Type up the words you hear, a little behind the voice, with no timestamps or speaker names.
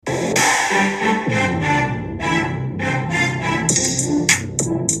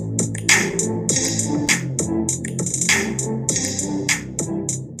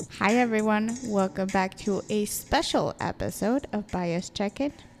everyone. Welcome back to a special episode of Bias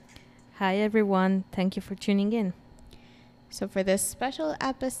Check-In. Hi, everyone. Thank you for tuning in. So for this special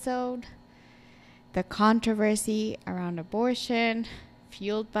episode, the controversy around abortion,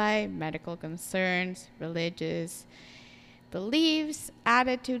 fueled by medical concerns, religious beliefs,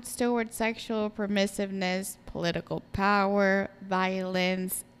 attitudes towards sexual permissiveness, political power,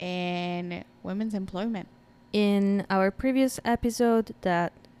 violence, and women's employment. In our previous episode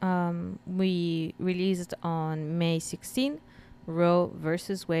that we released on May 16, Roe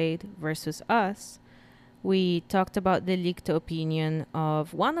versus Wade versus Us, we talked about the leaked opinion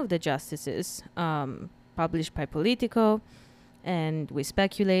of one of the justices published by Politico, and we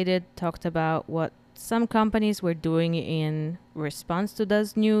talked about what some companies were doing in response to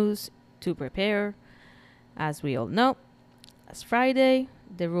those news to prepare. As we all know, last Friday,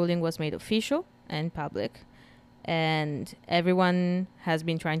 the ruling was made official and public, and everyone has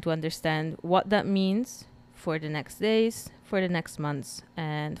been trying to understand what that means for the next days, for the next months,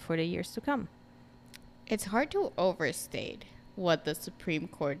 and for the years to come. It's hard to overstate what the Supreme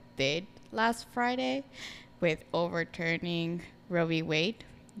Court did last Friday with overturning Roe v. Wade,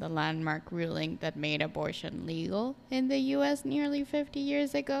 the landmark ruling that made abortion legal in the U.S. nearly 50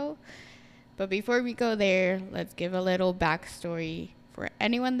 years ago. But before we go there, let's give a little backstory. For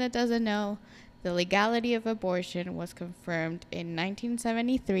anyone that doesn't know, the legality of abortion was confirmed in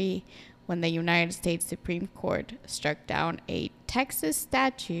 1973 when the United States Supreme Court struck down a Texas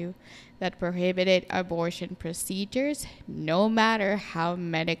statute that prohibited abortion procedures, no matter how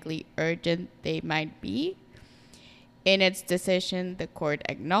medically urgent they might be. In its decision, the court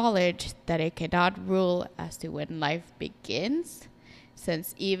acknowledged that it cannot rule as to when life begins,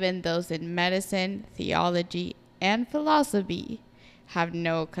 since even those in medicine, theology, and philosophy have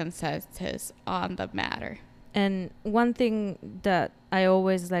no consensus on the matter. And one thing that I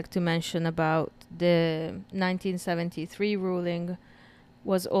always like to mention about the 1973 ruling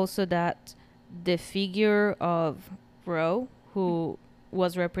was also that the figure of Roe, who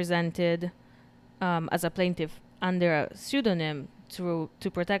was represented as a plaintiff under a pseudonym to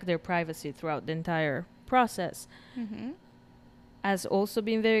protect their privacy throughout the entire process, has also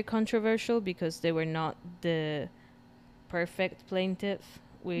been very controversial because they were not the perfect plaintiff.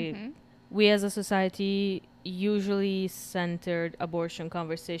 We as a society usually centered abortion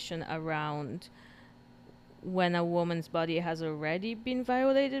conversation around when a woman's body has already been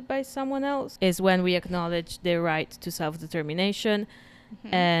violated by someone else, is when we acknowledge their right to self-determination.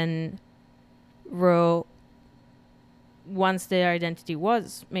 And Roe, once their identity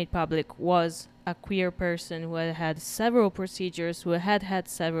was made public, was a queer person who had had several procedures, who had had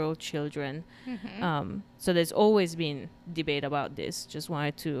several children. So there's always been debate about this. Just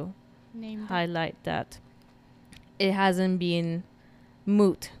wanted to highlight that it hasn't been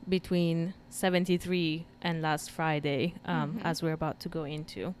moot between 73 and last Friday, as we're about to go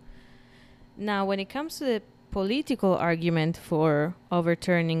into. Now, when it comes to the political argument for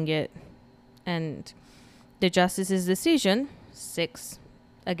overturning it, and the justice's decision,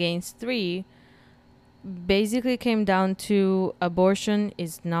 6-3, basically came down to abortion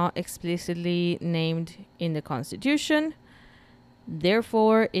is not explicitly named in the Constitution.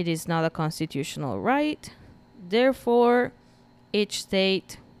 Therefore, it is not a constitutional right. Therefore, each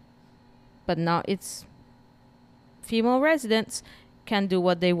state, but not its female residents, can do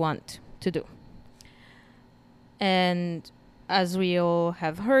what they want to do. And as we all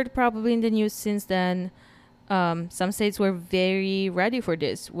have heard probably in the news since then, some states were very ready for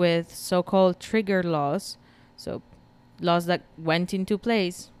this with so-called trigger laws. So laws that went into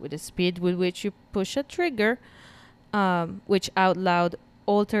place with the speed with which you push a trigger, which outlawed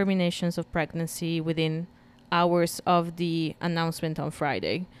all terminations of pregnancy within hours of the announcement on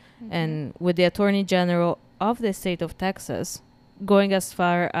Friday. And with the Attorney General of the state of Texas going as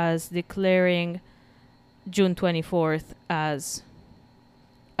far as declaring June 24th as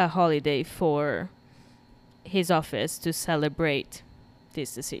a holiday for his office to celebrate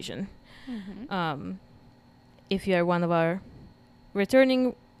this decision. If you are one of our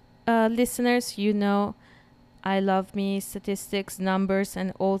returning listeners, you know I love me statistics, numbers,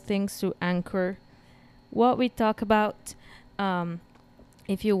 and all things to anchor what we talk about.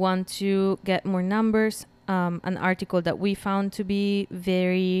 If you want to get more numbers, an article that we found to be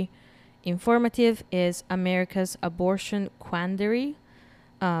very informative is America's Abortion Quandary,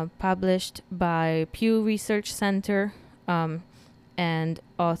 published by Pew Research Center and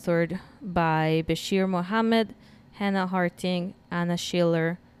authored by Bashir Mohammed, Hannah Harting, Anna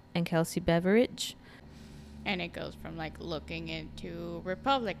Schiller, and Kelsey Beveridge. And it goes from like looking into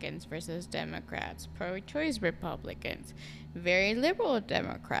Republicans versus Democrats, pro-choice Republicans, very liberal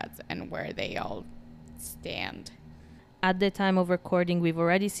Democrats, and where they all stand. At the time of recording, we've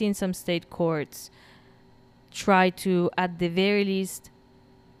already seen some state courts try to, at the very least,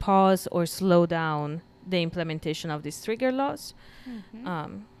 pause or slow down the implementation of these trigger laws.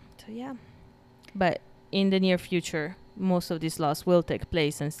 So yeah, but in the near future, most of these laws will take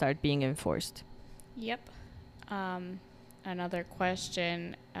place and start being enforced. Yep. Another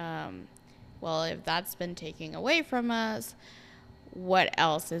question. Well, if that's been taken away from us, what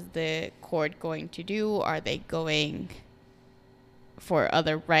else is the court going to do? Are they going for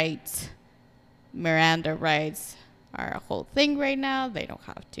other rights? Miranda rights are a whole thing right now. They don't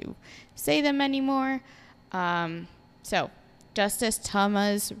have to say them anymore. So Justice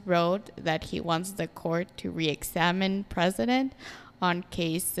Thomas wrote that he wants the court to re-examine precedent on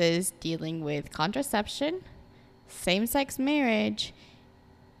cases dealing with contraception, same-sex marriage,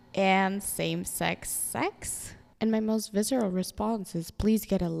 and same-sex sex. And my most visceral response is, please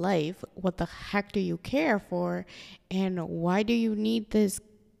get a life. What the heck do you care for? And why do you need this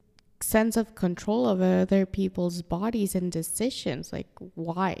sense of control over other people's bodies and decisions? Like,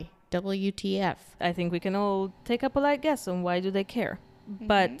 why? WTF? I think we can all take a polite guess on why do they care.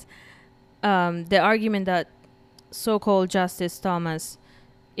 But the argument that so-called Justice Thomas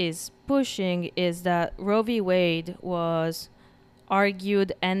is pushing is that Roe v. Wade was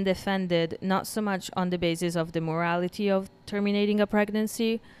argued and defended not so much on the basis of the morality of terminating a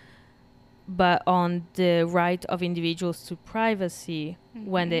pregnancy, but on the right of individuals to privacy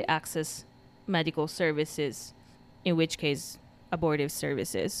when they access medical services, in which case abortive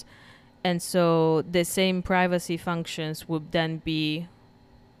services. And so the same privacy functions would then be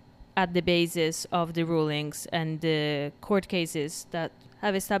at the basis of the rulings and the court cases that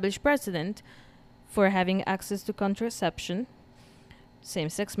have established precedent for having access to contraception,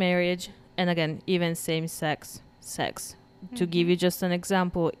 same-sex marriage, and again, even same-sex sex. To give you just an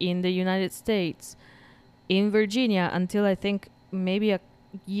example, in the United States, in Virginia, until I think maybe a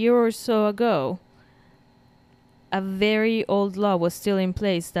year or so ago, a very old law was still in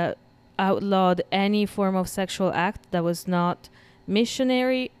place that outlawed any form of sexual act that was not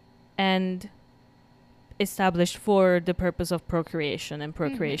missionary and established for the purpose of procreation and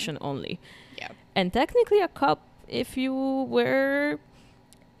procreation only. Yeah. And technically a cop, if you were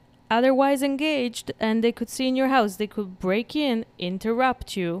otherwise engaged and they could see in your house, they could break in,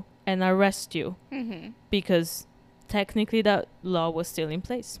 interrupt you, and arrest you because technically that law was still in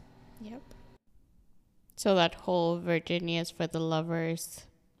place. Yep. So that whole Virginia's for the lovers,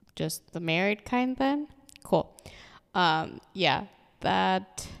 just the married kind then? Cool. Yeah,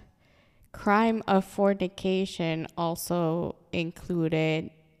 that crime of fornication also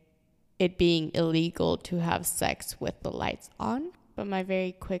included it being illegal to have sex with the lights on. But my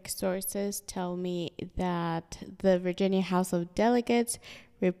very quick sources tell me that the Virginia House of Delegates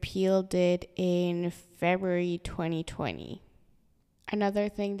repealed it in February 2020. Another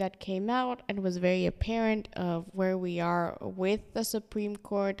thing that came out and was very apparent of where we are with the Supreme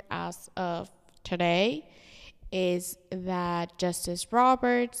Court as of today is that Justice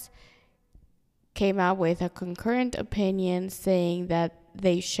Roberts came out with a concurrent opinion saying that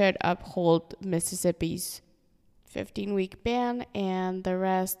they should uphold Mississippi's 15-week ban, and the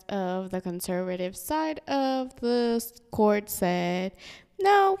rest of the conservative side of the court said,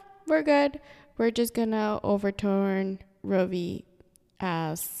 no, we're good. We're just gonna overturn Roe v.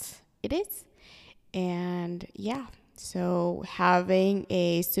 as it is. And yeah, so having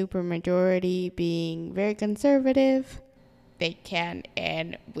a supermajority being very conservative, they can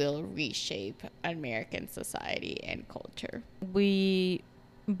and will reshape American society and culture. We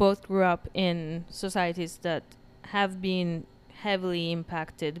both grew up in societies that have been heavily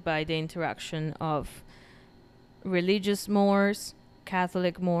impacted by the interaction of religious mores,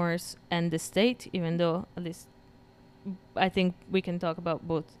 Catholic mores, and the state, even though at least I think we can talk about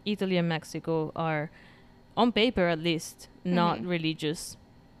both Italy and Mexico are, on paper at least, not religious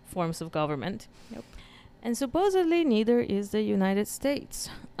forms of government. Nope. And supposedly neither is the United States.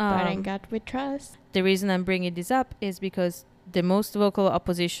 But in God we trust. The reason I'm bringing this up is because the most vocal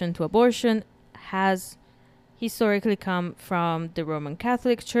opposition to abortion has historically come from the Roman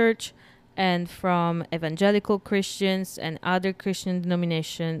Catholic Church and from evangelical Christians and other Christian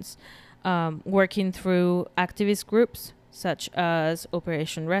denominations, working through activist groups such as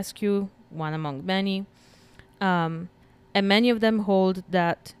Operation Rescue, one among many. And many of them hold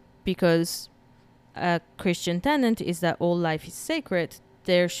that because a Christian tenet is that all life is sacred,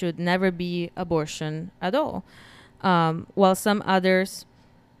 there should never be abortion at all. While some others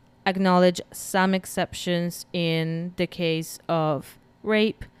acknowledge some exceptions in the case of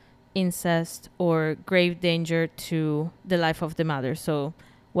rape, incest, or grave danger to the life of the mother. So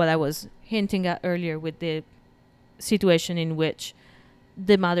what I was hinting at earlier with the situation in which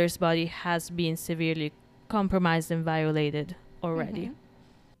the mother's body has been severely compromised and violated already. Mm-hmm.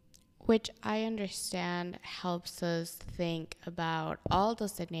 Which I understand helps us think about all the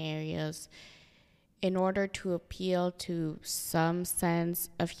scenarios in order to appeal to some sense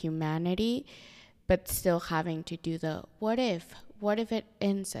of humanity, but still having to do the what if? What if it's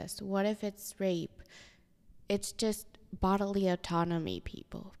incest? What if it's rape? It's just bodily autonomy,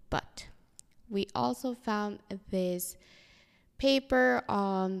 people. But we also found this paper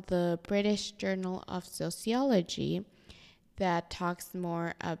on the British Journal of Sociology that talks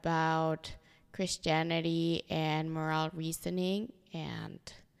more about Christianity and moral reasoning, and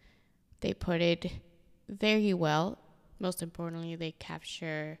they put it very well. Most importantly, they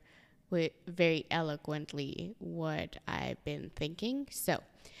capture very eloquently what I've been thinking. So,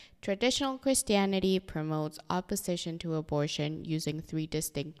 traditional Christianity promotes opposition to abortion using 3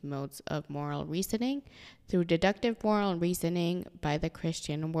 distinct modes of moral reasoning. Through deductive moral reasoning by the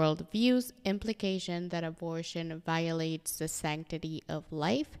Christian worldview's implication that abortion violates the sanctity of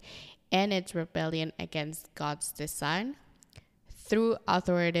life and its rebellion against God's design. Through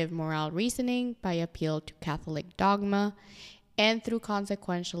authoritative moral reasoning by appeal to Catholic dogma, and through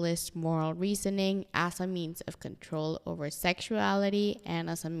consequentialist moral reasoning as a means of control over sexuality and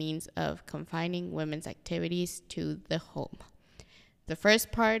as a means of confining women's activities to the home. The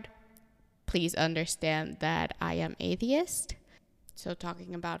first part, please understand that I am atheist. So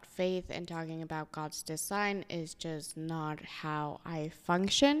talking about faith and talking about God's design is just not how I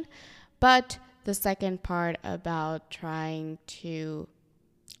function. But the second part about trying to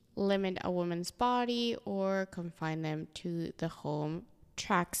limit a woman's body or confine them to the home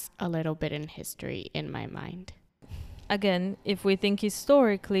tracks a little bit in history in my mind. Again, if we think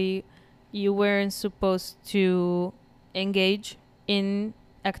historically, you weren't supposed to engage in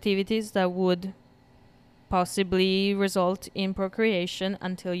activities that would possibly result in procreation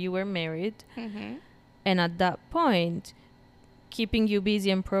until you were married. Mm-hmm. And at that point, keeping you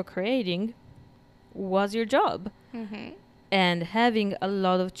busy and procreating was your job. Mm-hmm. And having a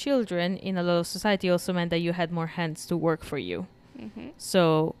lot of children in a lot of society also meant that you had more hands to work for you. Mm-hmm.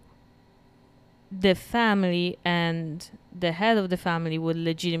 So the family and the head of the family would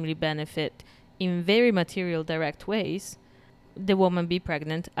legitimately benefit in very material, direct ways. The woman be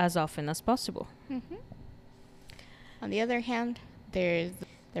pregnant as often as possible. Mm-hmm. On the other hand, there's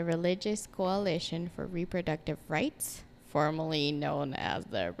the Religious Coalition for Reproductive Rights, formerly known as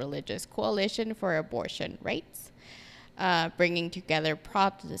the Religious Coalition for Abortion Rights. Bringing together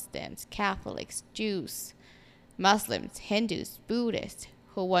Protestants, Catholics, Jews, Muslims, Hindus, Buddhists,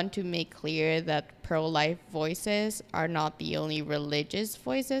 who want to make clear that pro-life voices are not the only religious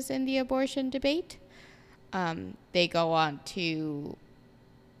voices in the abortion debate. They go on to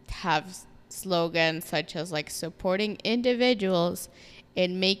have slogans such as like supporting individuals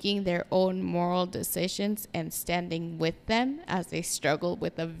in making their own moral decisions and standing with them as they struggle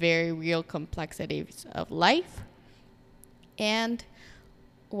with the very real complexities of life. And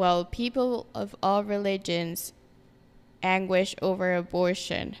while people of all religions anguish over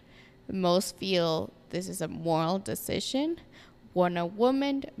abortion, most feel this is a moral decision, one a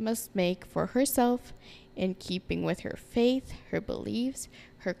woman must make for herself in keeping with her faith, her beliefs,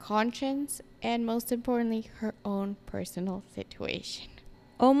 her conscience, and most importantly, her own personal situation.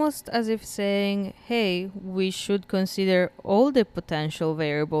 Almost as if saying, hey, we should consider all the potential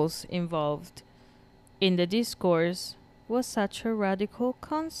variables involved in the discourse was such a radical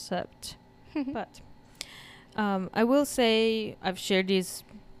concept. But I will say, I've shared this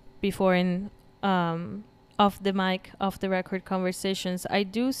before in off the mic, off the record conversations. I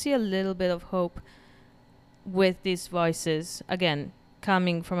do see a little bit of hope with these voices. Again,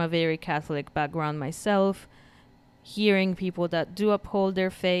 coming from a very Catholic background myself, hearing people that do uphold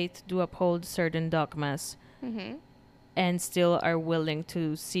their faith, do uphold certain dogmas, Mm-hmm. and still are willing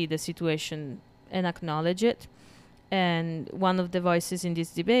to see the situation and acknowledge it. And one of the voices in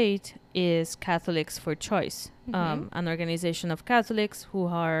this debate is Catholics for Choice, an organization of Catholics who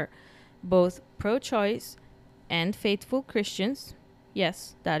are both pro-choice and faithful Christians.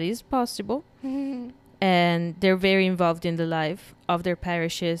 Yes, that is possible. Mm-hmm. And they're very involved in the life of their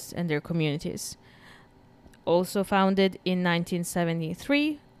parishes and their communities. Also founded in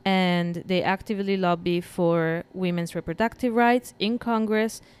 1973, and they actively lobby for women's reproductive rights in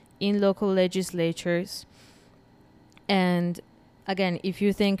Congress, in local legislatures. And again, if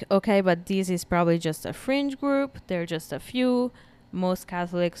you think, okay, but this is probably just a fringe group, they're just a few, most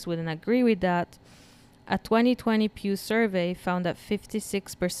Catholics wouldn't agree with that. A 2020 Pew survey found that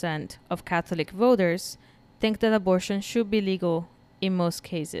 56% of Catholic voters think that abortion should be legal in most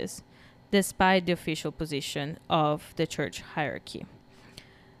cases, despite the official position of the church hierarchy.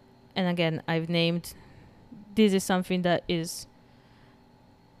 And again, I've named this is something that is,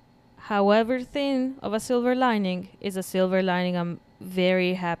 however thin of a silver lining, is a silver lining I'm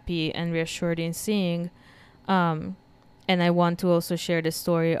very happy and reassured in seeing. And I want to also share the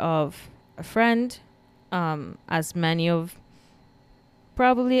story of a friend, as many of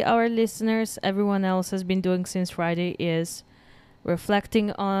probably our listeners, everyone else has been doing since Friday, is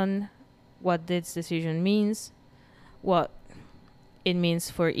reflecting on what this decision means, what it means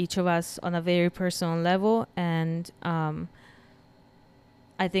for each of us on a very personal level. And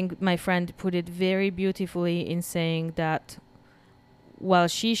I think my friend put it very beautifully in saying that while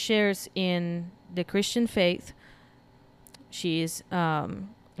she shares in the Christian faith, she is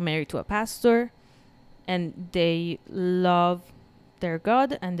married to a pastor, and they love their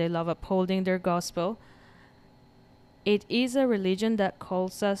God and they love upholding their gospel. It is a religion that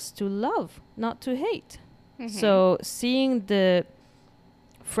calls us to love, not to hate. Mm-hmm. So seeing the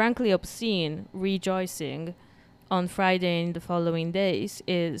frankly obscene rejoicing on Friday and the following days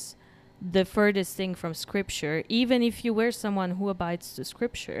is the furthest thing from scripture, even if you were someone who abides to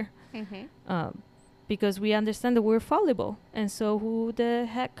scripture. Mm-hmm. Because we understand that we're fallible, and so who the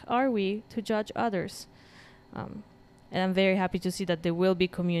heck are we to judge others? And I'm very happy to see that there will be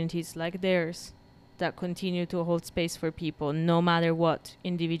communities like theirs that continue to hold space for people, no matter what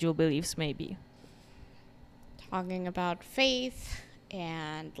individual beliefs may be. Talking about faith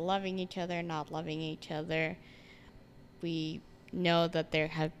and loving each other, not loving each other, we know that there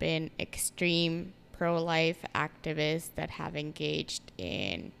have been extreme pro-life activists that have engaged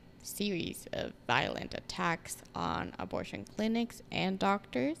in series of violent attacks on abortion clinics and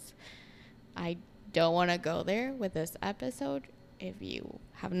doctors. I don't want to go there with this episode. If you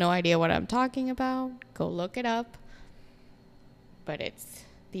have no idea what I'm talking about, go look it up. But it's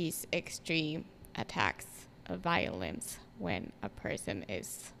these extreme attacks of violence when a person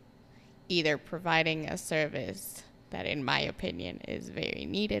is either providing a service that, in my opinion, is very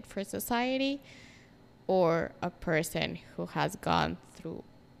needed for society, or a person who has gone through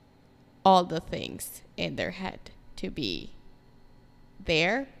all the things in their head to be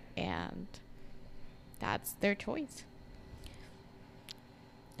there, and that's their choice.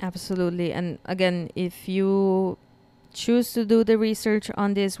 Absolutely. And again, if you choose to do the research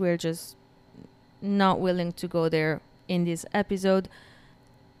on this, we're just not willing to go there in this episode.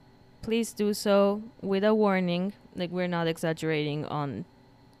 Please do so with a warning. Like, we're not exaggerating on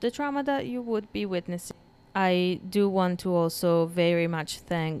the trauma that you would be witnessing. I do want to also very much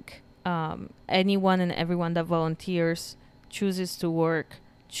thank anyone and everyone that volunteers, chooses to work,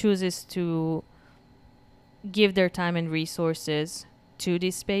 chooses to give their time and resources to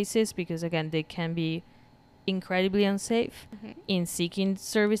these spaces, because again, they can be incredibly unsafe in seeking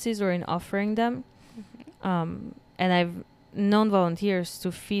services or in offering them. And I've known volunteers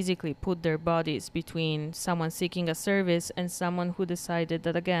to physically put their bodies between someone seeking a service and someone who decided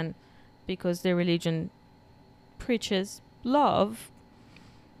that, again, because their religion preaches love,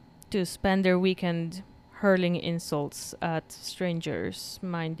 to spend their weekend hurling insults at strangers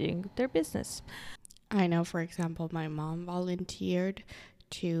minding their business. I know, for example, my mom volunteered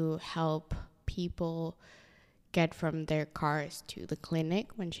to help people get from their cars to the clinic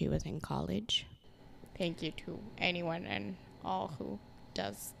when she was in college. Thank you to anyone and all who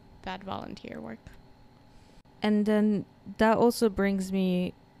does that volunteer work. And then that also brings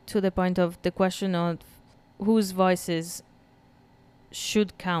me to the point of the question of whose voices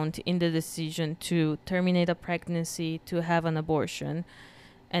should count in the decision to terminate a pregnancy, to have an abortion.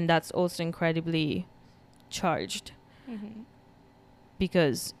 And that's also incredibly charged.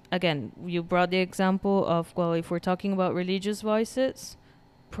 Because, again, you brought the example of, well, if we're talking about religious voices,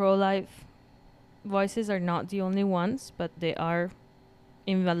 pro-life voices are not the only ones, but they are,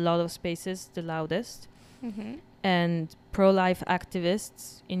 in a lot of spaces, the loudest. And pro-life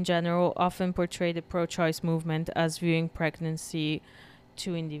activists in general often portray the pro-choice movement as viewing pregnancy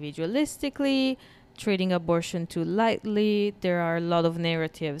too individualistically, treating abortion too lightly. There are a lot of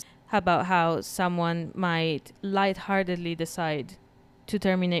narratives about how someone might lightheartedly decide to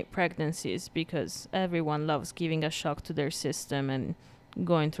terminate pregnancies because everyone loves giving a shock to their system and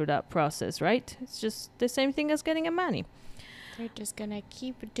going through that process, right? It's just the same thing as getting a mani. They're just gonna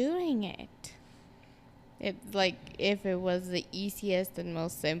keep doing it. It's like if it was the easiest and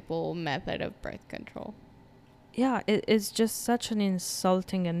most simple method of birth control. Yeah, it's just such an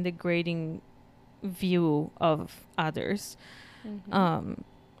insulting and degrading view of others.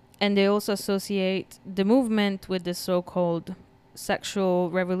 And they also associate the movement with the so-called sexual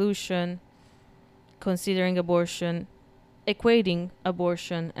revolution, considering abortion, equating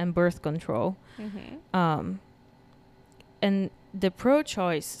abortion and birth control. And the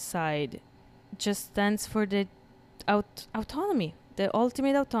pro-choice side just stands for the autonomy, the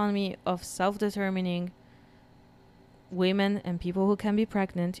ultimate autonomy of self-determining women and people who can be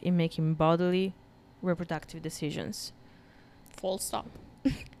pregnant in making bodily reproductive decisions. Full stop.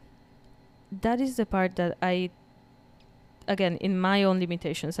 That is the part that again, in my own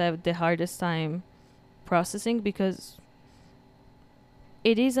limitations, I have the hardest time processing, because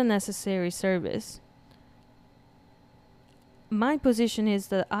it is a necessary service. My position is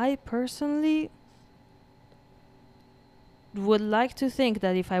that I personally would like to think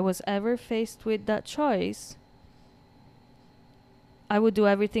that if I was ever faced with that choice, I would do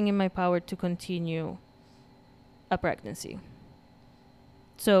everything in my power to continue a pregnancy.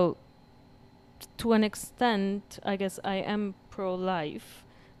 So, to an extent, I guess I am pro-life,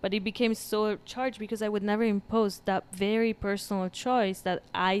 but it became so charged because I would never impose that very personal choice that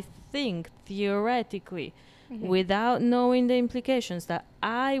I think theoretically, without knowing the implications, that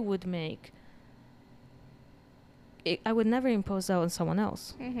I would make. I would never impose that on someone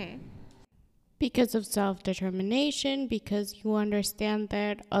else. Because of self-determination, because you understand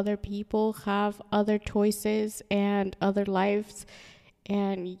that other people have other choices and other lives,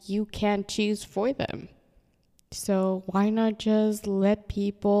 and you can't choose for them. So why not just let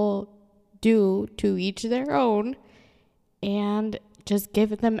people do to each their own and just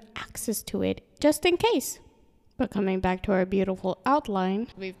give them access to it just in case? But coming back to our beautiful outline,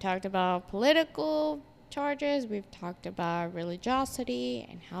 we've talked about political charges, we've talked about religiosity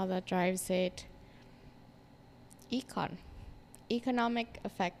and how that drives it. Economic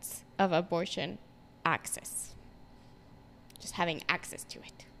effects of abortion, access. Just having access to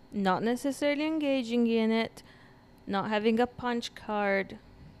it. Not necessarily engaging in it, not having a punch card,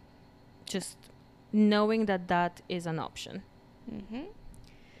 just knowing that that is an option.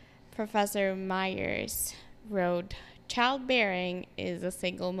 Professor Myers wrote, childbearing is the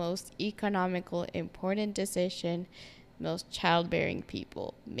single most economical important decision most childbearing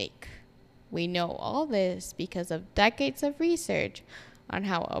people make. We know all this because of decades of research on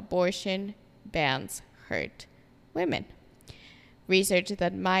how abortion bans hurt women. Research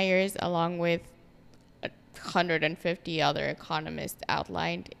that Myers, along with 150 other economists,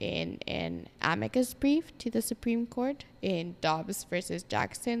 outlined in an amicus brief to the Supreme Court in Dobbs versus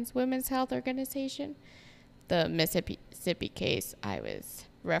Jackson's Women's Health Organization, the Mississippi case I was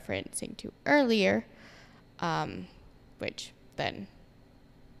referencing to earlier, which then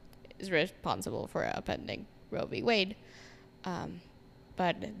is responsible for appending Roe v. Wade.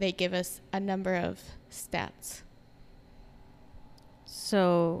 But they give us a number of stats.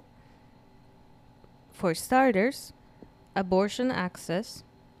 So, for starters, abortion access,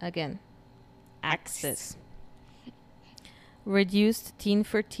 again, access, reduced teen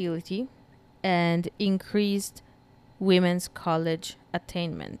fertility and increased women's college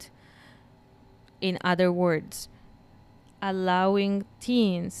attainment. In other words, allowing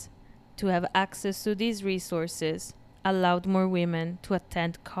teens to have access to these resources allowed more women to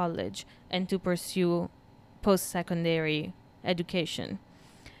attend college and to pursue post-secondary education.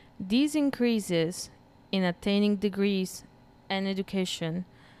 These increases in attaining degrees and education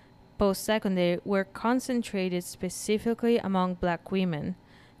post-secondary were concentrated specifically among Black women,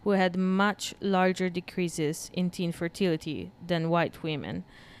 who had much larger decreases in teen fertility than white women.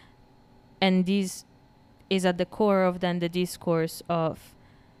 And this is at the core of then the discourse of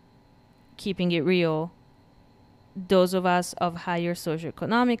keeping it real. Those of us of higher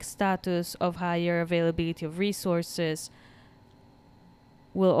socioeconomic status, of higher availability of resources,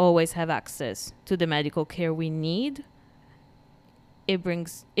 will always have access to the medical care we need. It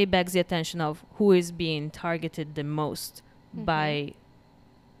begs the attention of who is being targeted the most by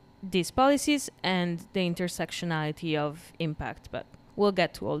these policies and the intersectionality of impact, but we'll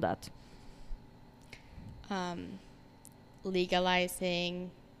get to all that.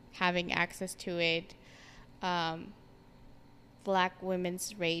 Legalizing, having access to it, Black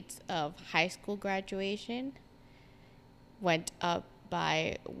women's rates of high school graduation went up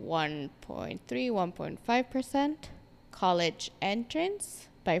by 1.3, 1.5%, college entrance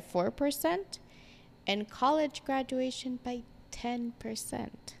by 4%, and college graduation by 10%.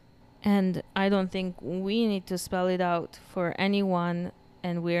 And I don't think we need to spell it out for anyone,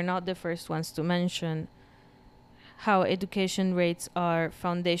 and we're not the first ones to mention how education rates are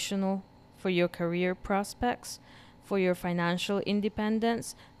foundational for your career prospects, for your financial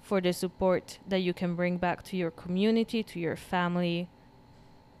independence, for the support that you can bring back to your community, to your family,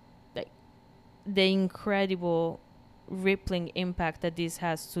 like the incredible rippling impact that this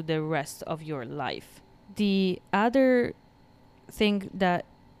has to the rest of your life. The other thing that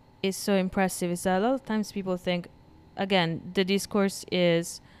is so impressive is that a lot of times people think, again, the discourse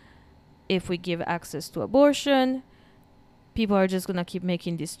is, if we give access to abortion, people are just going to keep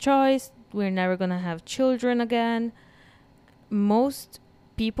making this choice. We're never going to have children again. Most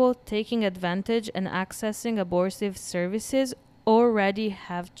people taking advantage and accessing abortive services already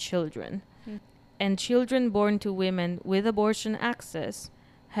have children. And children born to women with abortion access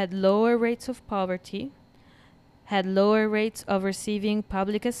had lower rates of poverty, had lower rates of receiving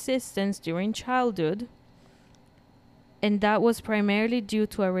public assistance during childhood, and that was primarily due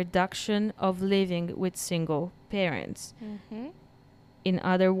to a reduction of living with single parents. In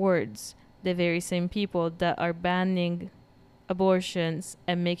other words, the very same people that are banning abortions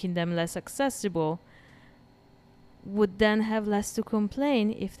and making them less accessible would then have less to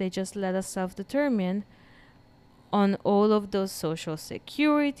complain if they just let us self-determine on all of those social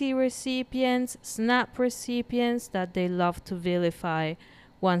security recipients, SNAP recipients that they love to vilify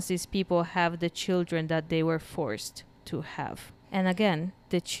once these people have the children that they were forced to have. And again,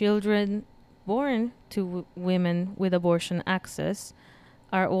 the children born to women with abortion access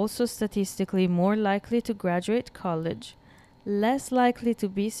are also statistically more likely to graduate college, less likely to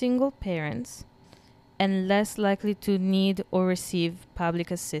be single parents, and less likely to need or receive public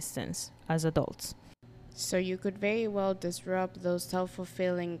assistance as adults. So you could very well disrupt those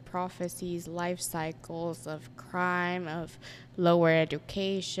self-fulfilling prophecies, life cycles of crime, of lower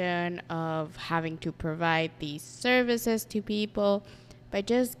education, of having to provide these services to people by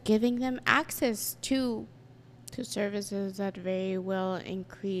just giving them access to services that very well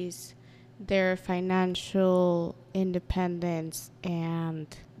increase their financial independence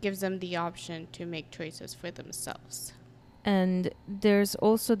and gives them the option to make choices for themselves. And there's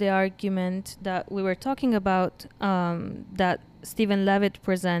also the argument that we were talking about that Stephen Levitt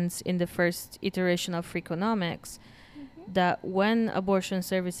presents in the first iteration of Freakonomics, that when abortion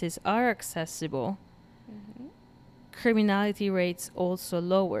services are accessible, criminality rates also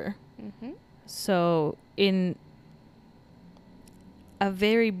lower. So in a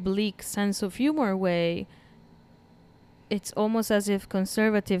very bleak sense of humor way, it's almost as if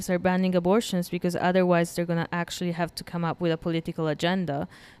conservatives are banning abortions because otherwise they're going to actually have to come up with a political agenda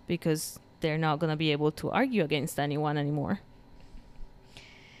because they're not going to be able to argue against anyone anymore.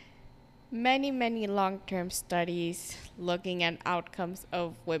 Many, many long-term studies looking at outcomes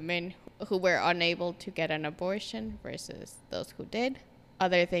of women who were unable to get an abortion versus those who did.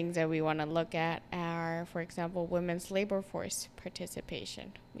 Other things that we want to look at are, for example, women's labor force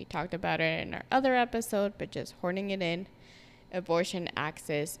participation. We talked about it in our other episode, but just horning it in. Abortion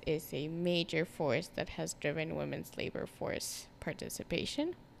access is a major force that has driven women's labor force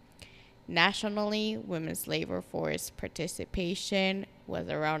participation. Nationally, women's labor force participation was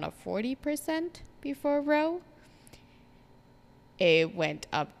around 40% before Roe. It went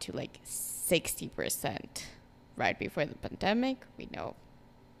up to like 60% right before the pandemic. We know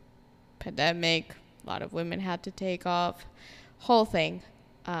pandemic, a lot of women had to take off, whole thing.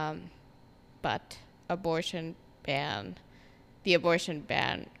 But the abortion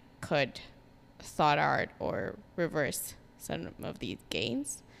ban could thought out or reverse some of these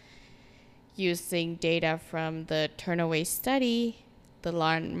gains. Using data from the Turnaway study, the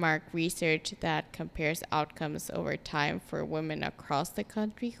landmark research that compares outcomes over time for women across the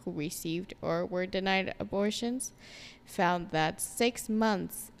country who received or were denied abortions, found that 6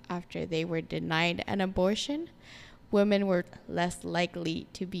 months after they were denied an abortion, women were less likely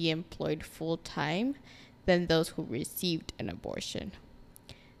to be employed full-time than those who received an abortion.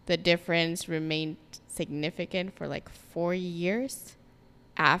 The difference remained significant for like 4 years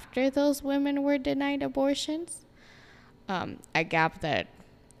after those women were denied abortions, a gap that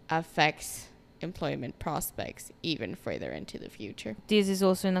affects employment prospects even further into the future. This is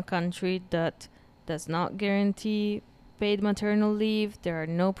also in a country that does not guarantee paid maternal leave. There are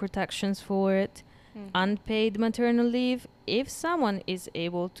no protections for it. Unpaid maternal leave, if someone is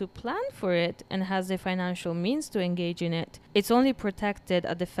able to plan for it and has the financial means to engage in it, it's only protected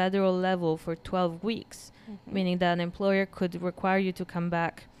at the federal level for 12 weeks, meaning that an employer could require you to come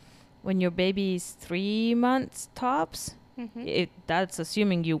back when your baby is 3 months tops. That's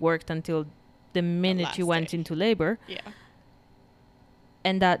assuming you worked until the minute you went into labor. Yeah.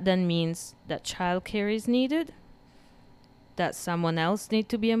 And that then means that childcare is needed, that someone else needs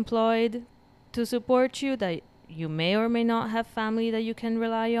to be employed to support you, that you may or may not have family that you can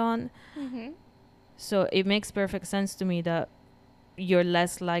rely on. So it makes perfect sense to me that you're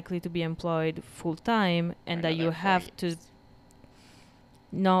less likely to be employed full time, and that you Another 4 have to years.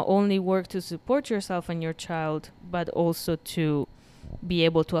 not only work to support yourself and your child, but also to be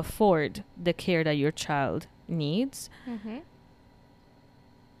able to afford the care that your child needs, Mm-hmm.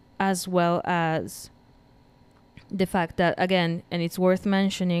 as well as the fact that, again, and it's worth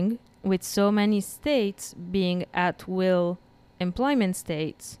mentioning, with so many states being at will employment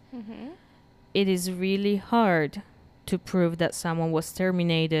states, Mm-hmm. it is really hard to prove that someone was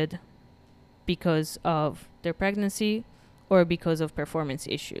terminated because of their pregnancy or because of performance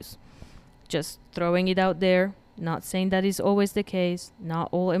issues. Just throwing it out there, not saying that is always the case, not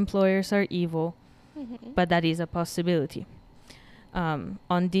all employers are evil, Mm-hmm. but that is a possibility.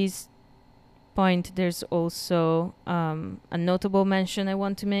 On this point, there's also a notable mention I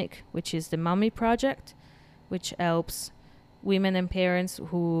want to make, which is the Mommy Project, which helps women and parents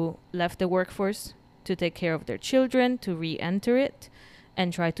who left the workforce to take care of their children, to re-enter it,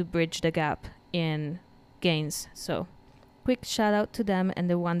 and try to bridge the gap in gains. So, quick shout out to them and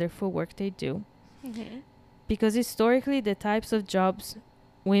the wonderful work they do. Mm-hmm. Because historically, the types of jobs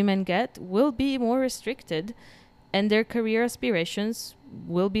women get will be more restricted, and their career aspirations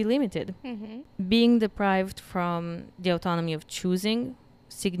will be limited. Mm-hmm. Being deprived from the autonomy of choosing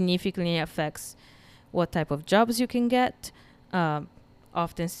significantly affects what type of jobs you can get,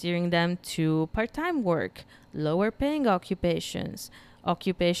 often steering them to part-time work, lower paying occupations,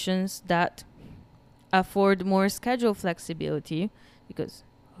 occupations that afford more schedule flexibility, because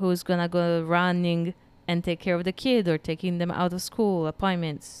who's gonna go running and take care of the kid or taking them out of school,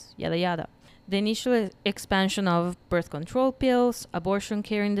 appointments, yada yada. The initial expansion of birth control pills, abortion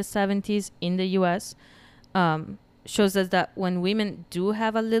care in the 70s in the US, shows us that when women do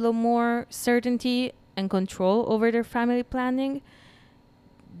have a little more certainty and control over their family planning,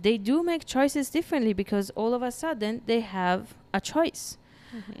 they do make choices differently because all of a sudden they have a choice.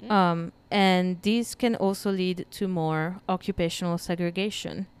 Mm-hmm. And these can also lead to more occupational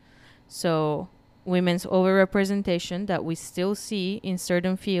segregation. So women's overrepresentation that we still see in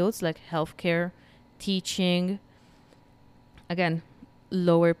certain fields like healthcare, teaching, again,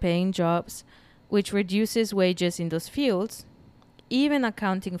 lower paying jobs, which reduces wages in those fields, even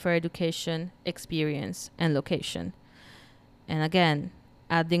accounting for education, experience, and location. And again,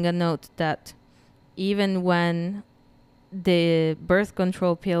 adding a note that even when the birth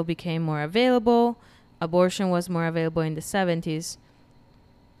control pill became more available, abortion was more available in the 70s,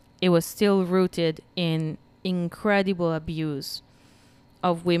 it was still rooted in incredible abuse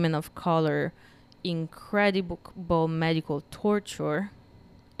of women of color, incredible medical torture,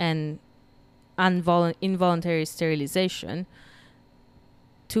 and involuntary sterilization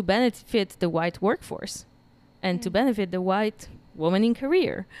to benefit the white workforce and to benefit the white woman in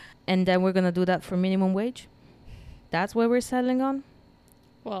career. And then we're going to do that for minimum wage. That's what we're settling on.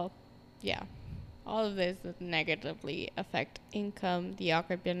 Well, yeah. All of this would negatively affect income, the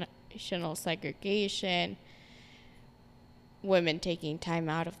occupational segregation, women taking time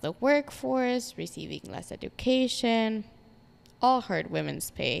out of the workforce, receiving less education, all hurt women's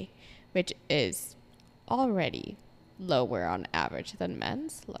pay, which is already lower on average than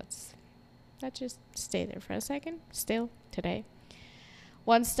men's. Let's just stay there for a second. Still today.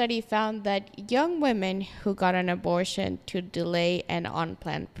 One study found that young women who got an abortion to delay an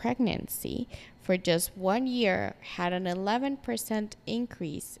unplanned pregnancy for just 1 year had an 11%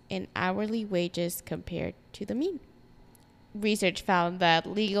 increase in hourly wages compared to the mean. Research found that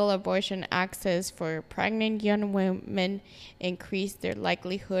legal abortion access for pregnant young women increased their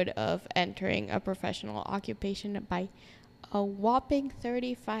likelihood of entering a professional occupation by a whopping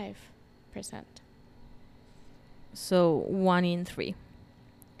 35%. So 1 in 3.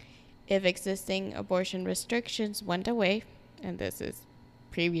 If existing abortion restrictions went away, and this is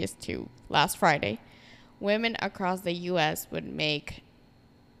previous to last Friday, women across the U.S. would make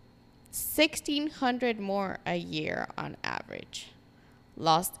 $1,600 more a year on average.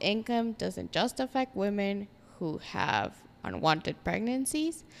 Lost income doesn't just affect women who have unwanted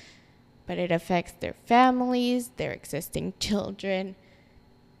pregnancies, but it affects their families, their existing children,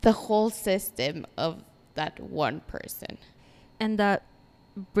 the whole system of that one person. And that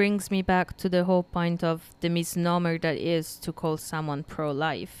brings me back to the whole point of the misnomer that is to call someone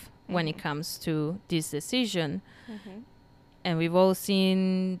pro-life when it comes to this decision. And we've all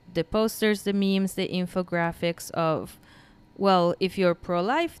seen the posters, the memes, the infographics of, well, if you're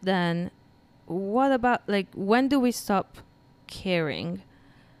pro-life, then what about, like, when do we stop caring?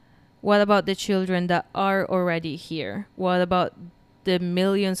 What about the children that are already here? What about the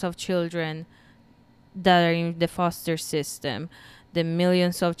millions of children that are in the foster system? The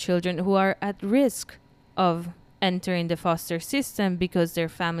millions of children who are at risk of entering the foster system because their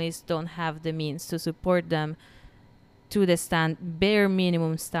families don't have the means to support them to the bare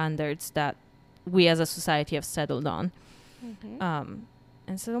minimum standards that we as a society have settled on. And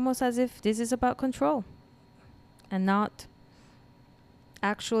it's almost as if this is about control and not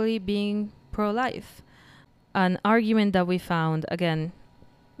actually being pro-life. An argument that we found, again,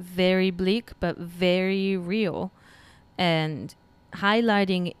 very bleak but very real, and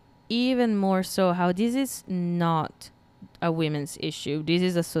highlighting even more so how this is not a women's issue. This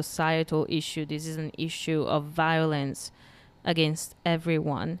is a societal issue. This is an issue of violence against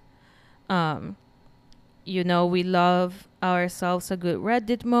everyone. We love ourselves a good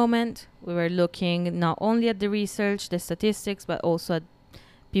Reddit moment. We were looking not only at the research, the statistics, but also at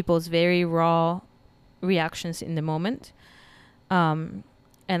people's very raw reactions in the moment. And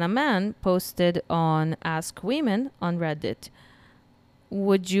a man posted on Ask Women on Reddit,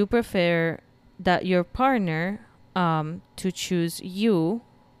 would you prefer that your partner to choose you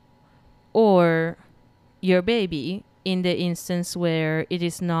or your baby in the instance where it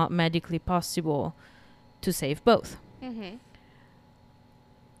is not medically possible to save both?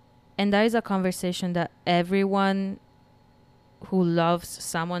 And that is a conversation that everyone who loves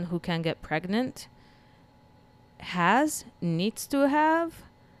someone who can get pregnant needs to have,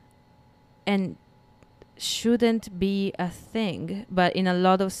 and shouldn't be a thing. But in a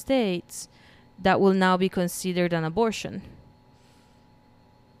lot of states, that will now be considered an abortion,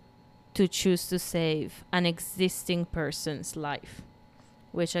 to choose to save an existing person's life,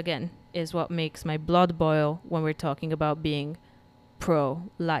 which again is what makes my blood boil when we're talking about being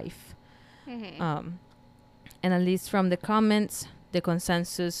pro-life. And at least from the comments, the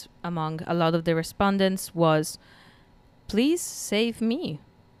consensus among a lot of the respondents was, please save me,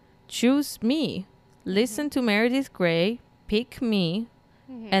 choose me, listen to Meredith Grey, pick me,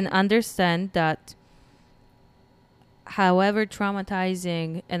 and understand that however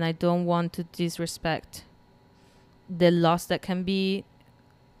traumatizing, and I don't want to disrespect the loss that can be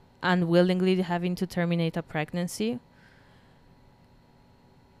unwillingly having to terminate a pregnancy,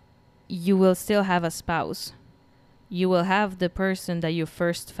 you will still have a spouse. You will have the person that you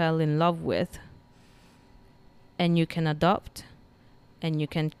first fell in love with, and you can adopt, and you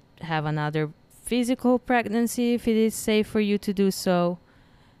can have another physical pregnancy if it is safe for you to do so,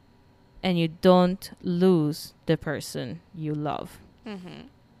 and you don't lose the person you love.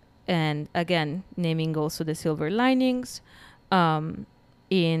 And again, naming also the silver linings,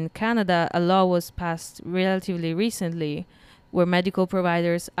 in Canada, a law was passed relatively recently where medical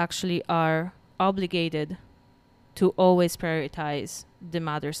providers actually are obligated to always prioritize the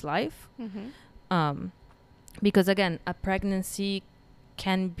mother's life. Because again, a pregnancy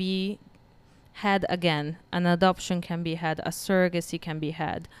can be had again, an adoption can be had, a surrogacy can be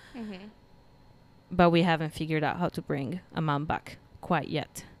had, but we haven't figured out how to bring a mom back quite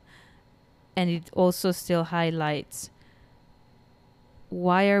yet. And it also still highlights,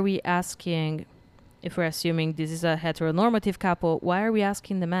 why are we asking, if we're assuming this is a heteronormative couple, why are we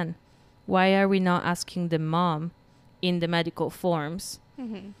asking the men? Why are we not asking the mom in the medical forms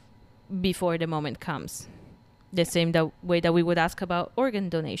before the moment comes? The same way that we would ask about organ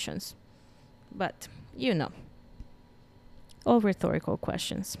donations. But, all rhetorical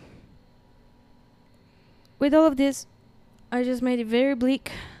questions. With all of this, I just made it very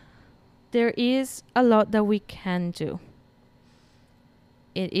bleak. There is a lot that we can do.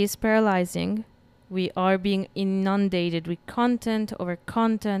 It is paralyzing. We are being inundated with content over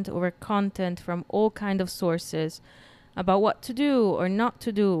content over content from all kinds of sources about what to do or not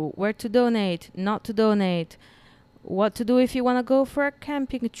to do, where to donate, not to donate, what to do if you want to go for a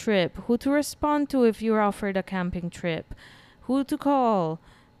camping trip, who to respond to if you're offered a camping trip, who to call,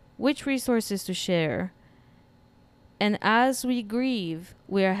 which resources to share. And as we grieve,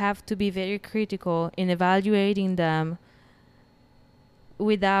 we have to be very critical in evaluating them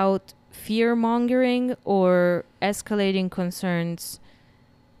without fear-mongering or escalating concerns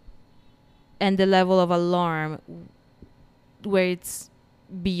and the level of alarm where it's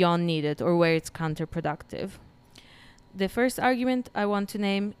beyond needed or where it's counterproductive. The first argument I want to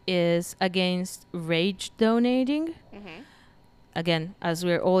name is against rage donating. Again, as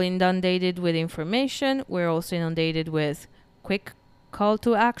we're all inundated with information, we're also inundated with quick call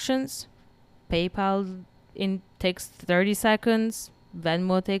to actions. PayPal takes 30 seconds.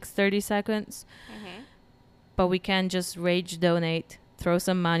 Venmo takes 30 seconds. But we can just rage donate, throw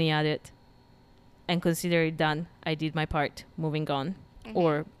some money at it, and consider it done. I did my part, moving on.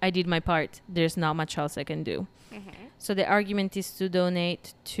 Or I did my part, there's not much else I can do. So the argument is to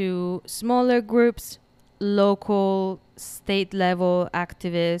donate to smaller groups, local, state level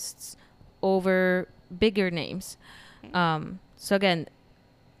activists over bigger names. So again,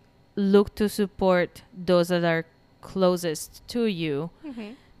 look to support those that are closest to you.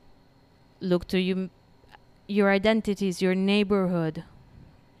 Mm-hmm. Look to your identities, your neighborhood.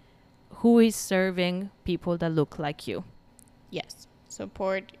 Who is serving people that look like you? Yes.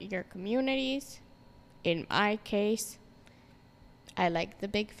 Support your communities. In my case, I like the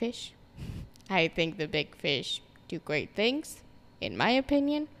big fish. I think the big fish do great things, in my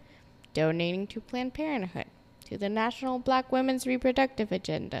opinion. Donating to Planned Parenthood, to the National Black Women's Reproductive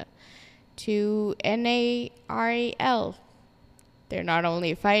Agenda, to NARAL. They're not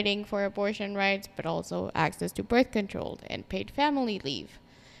only fighting for abortion rights, but also access to birth control and paid family leave.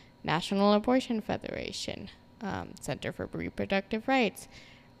 National Abortion Federation, Center for Reproductive Rights,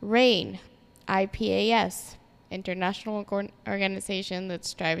 RAIN, IPAS, international organization that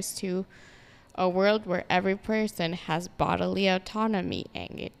strives to a world where every person has bodily autonomy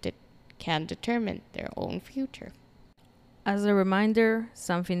and can determine their own future. As a reminder,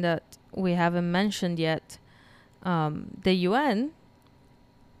 something that we haven't mentioned yet, the UN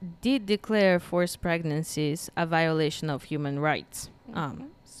did declare forced pregnancies a violation of human rights.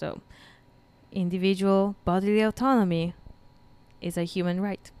 So individual bodily autonomy is a human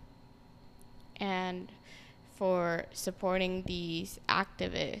right. And for supporting these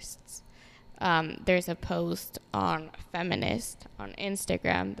activists, there's a post on Feminist on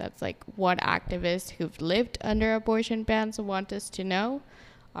Instagram that's like, what activists who've lived under abortion bans want us to know.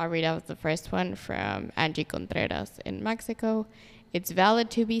 I'll read out the first one from Angie Contreras in Mexico. It's valid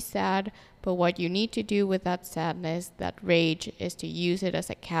to be sad, but what you need to do with that sadness, that rage, is to use it as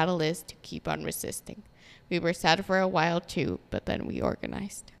a catalyst to keep on resisting. We were sad for a while too, but then we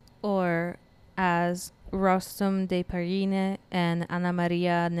organized. Or as Rostom de Parine and Ana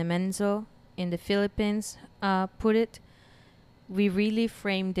Maria Nemenzo in the Philippines put it, we really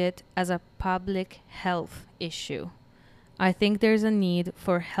framed it as a public health issue. I think there's a need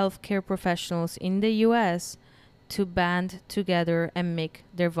for healthcare professionals in the US to band together and make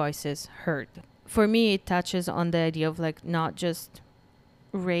their voices heard. For me, it touches on the idea of like not just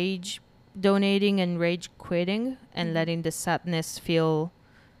rage donating and rage quitting and letting the sadness feel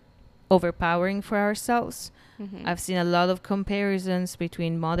overpowering for ourselves. I've seen a lot of comparisons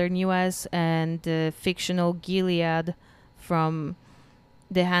between modern US and the fictional Gilead from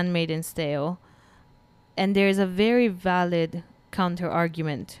The Handmaid's Tale. And there's a very valid counter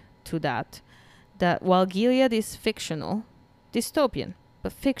argument to that while Gilead is fictional, dystopian,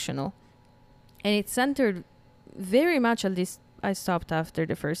 but fictional, and it's centered very much, at least I stopped after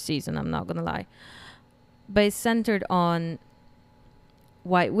the first season, I'm not gonna lie, but it's centered on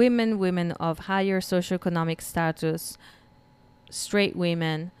white women, women of higher socioeconomic status, straight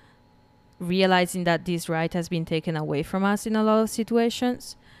women, realizing that this right has been taken away from us in a lot of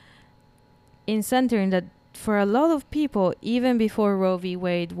situations, in centering that for a lot of people, even before Roe v.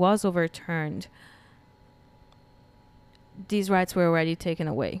 Wade was overturned, these rights were already taken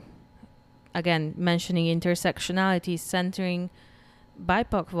away. Again, mentioning intersectionality, centering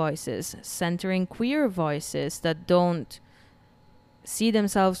BIPOC voices, centering queer voices that don't see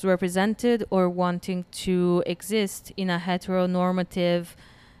themselves represented or wanting to exist in a heteronormative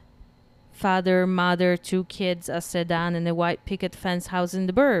father, mother, 2 kids, a sedan, and a white picket fence house in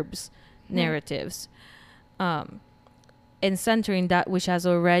the burbs narratives. And centering that which has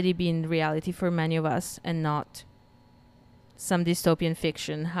already been reality for many of us and not some dystopian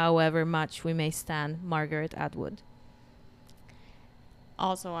fiction, however much we may stand Margaret Atwood.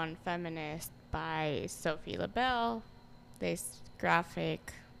 Also on Feminist by Sophie LaBelle, this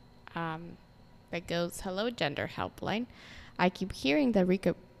graphic that goes, "Hello, Gender Helpline. I keep hearing that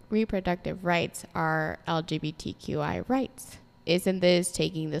reproductive rights are LGBTQI rights. Isn't this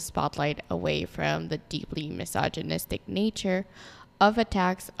taking the spotlight away from the deeply misogynistic nature of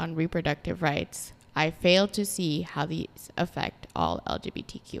attacks on reproductive rights? I fail to see how these affect all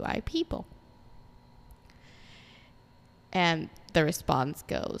LGBTQI people." And the response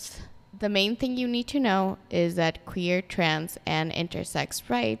goes, "The main thing you need to know is that queer, trans, and intersex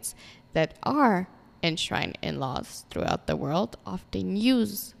rights that are enshrined in laws throughout the world often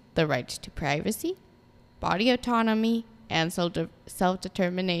use the rights to privacy, body autonomy, and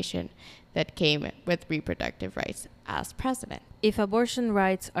self-determination that came with reproductive rights as precedent." If abortion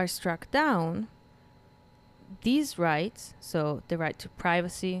rights are struck down, these rights, so the right to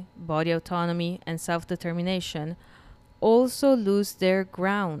privacy, body autonomy, and self-determination, also lose their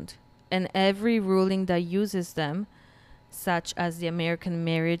ground, and every ruling that uses them, such as the American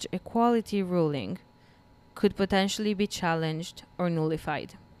marriage equality ruling, could potentially be challenged or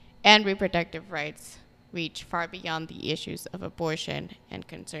nullified. And reproductive rights reach far beyond the issues of abortion and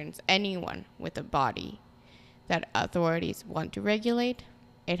concerns anyone with a body that authorities want to regulate.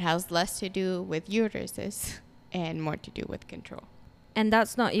 It has less to do with uteruses and more to do with control. And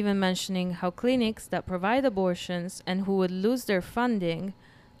that's not even mentioning how clinics that provide abortions and who would lose their funding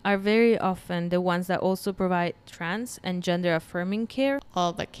are very often the ones that also provide trans and gender affirming care.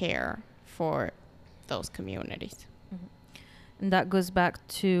 All the care for those communities. And that goes back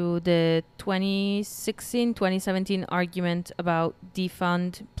to the 2016-2017 argument about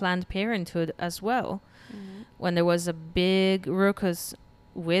defund Planned Parenthood as well, when there was a big ruckus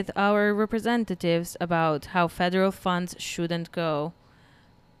with our representatives about how federal funds shouldn't go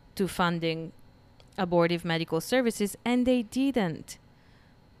to funding abortive medical services, and they didn't,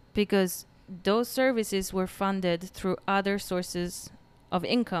 because those services were funded through other sources of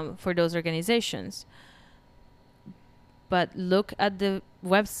income for those organizations. But look at the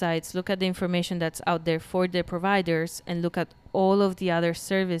websites, look at the information that's out there for the providers, and look at all of the other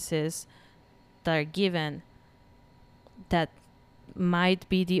services that are given that might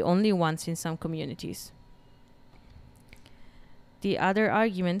be the only ones in some communities. The other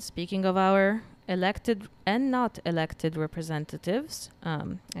argument, speaking of our elected and not elected representatives,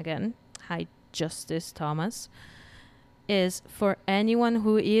 again, hi Justice Thomas, is for anyone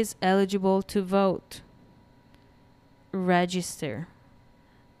who is eligible to vote, register.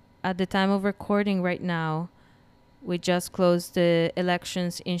 At the time of recording right now, we just closed the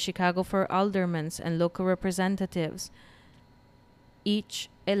elections in Chicago for aldermen and local representatives. Each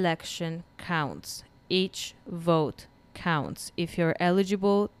election counts. Each vote counts. If you're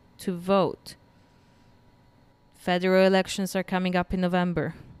eligible to vote, federal elections are coming up in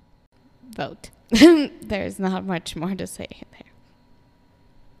November. Vote. There's not much more to say there.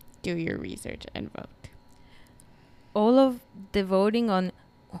 Do your research and vote. All of the voting on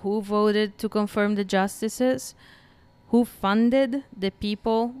who voted to confirm the justices, who funded the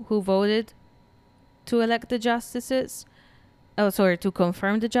people who voted to elect the justices, to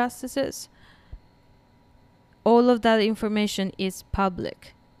confirm the justices, all of that information is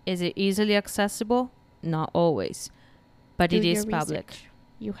public. Is it easily accessible? Not always, but it is public. Research.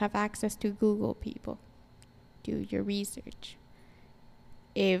 You have access to Google, people. Do your research.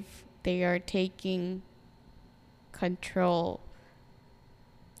 If they are taking control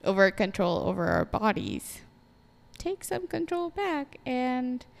over our bodies, take some control back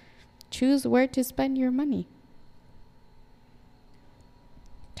and choose where to spend your money.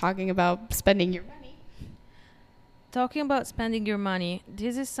 Talking about spending your money.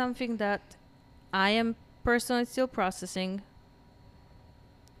 This is something that I am personally still processing.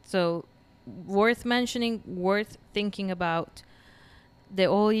 So worth mentioning, worth thinking about. The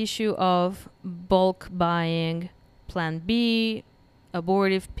whole issue of bulk buying Plan B,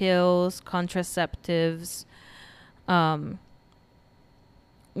 abortive pills, contraceptives.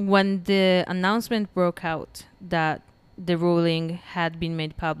 When the announcement broke out that the ruling had been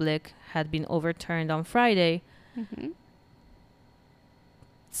made public, had been overturned on Friday,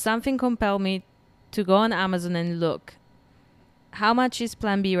 something compelled me to go on Amazon and look. How much is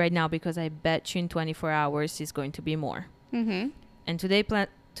Plan B right now? Because I bet you in 24 hours is going to be more. And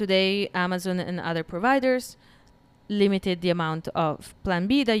today, Amazon and other providers limited the amount of Plan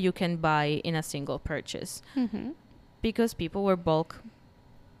B that you can buy in a single purchase. Because people were bulk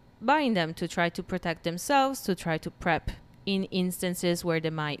buying them to try to protect themselves, to try to prep in instances where they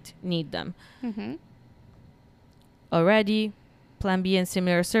might need them. Already, Plan B and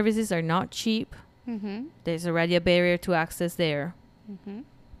similar services are not cheap. There's already a barrier to access there.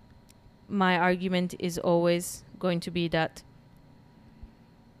 My argument is always going to be that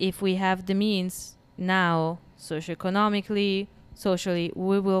if we have the means now, socioeconomically, socially,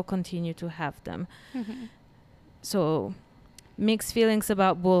 we will continue to have them. So mixed feelings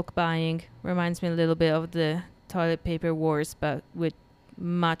about bulk buying. Reminds me a little bit of the toilet paper wars, but with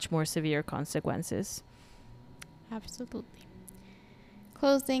much more severe consequences. Absolutely.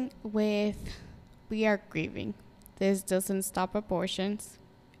 Closing with, we are grieving. This doesn't stop abortions.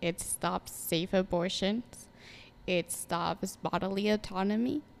 It stops safe abortions. It stops bodily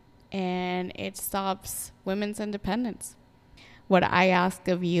autonomy. And it stops women's independence. What I ask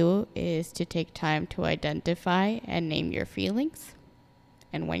of you is to take time to identify and name your feelings.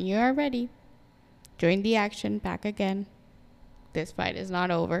 And when you are ready, join the action back again. This fight is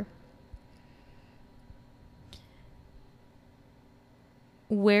not over.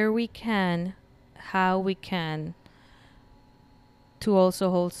 Where we can, how we can, to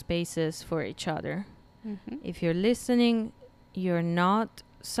also hold spaces for each other. If you're listening, you're not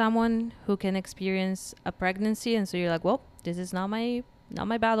someone who can experience a pregnancy, and so you're like, well, this is not my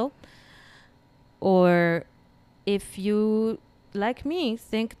battle. Or if you, like me,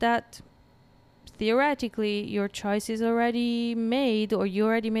 think that theoretically your choice is already made or you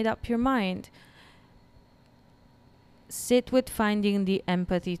already made up your mind, sit with finding the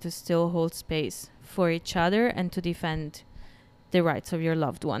empathy to still hold space for each other and to defend the rights of your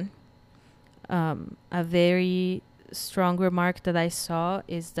loved one. A very strong remark that I saw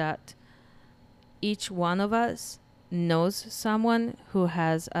is that each one of us knows someone who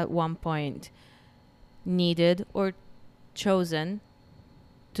has at one point needed or chosen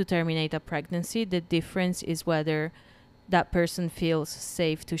to terminate a pregnancy. The difference is whether that person feels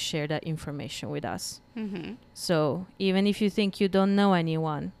safe to share that information with us. Mm-hmm. So even if you think you don't know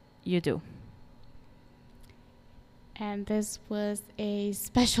anyone, you do. And this was a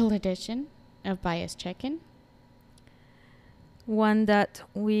special edition of Bias Check-In. One that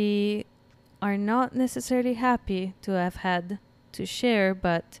we are not necessarily happy to have had to share,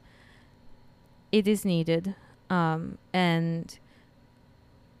 but it is needed. And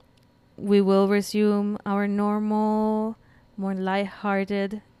we will resume our normal, more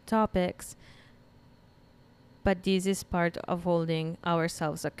lighthearted topics. But this is part of holding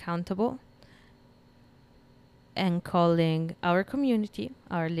ourselves accountable and calling our community,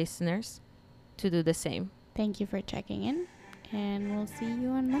 our listeners, to do the same. Thank you for checking in, and we'll see you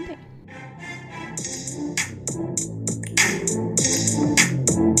on Monday.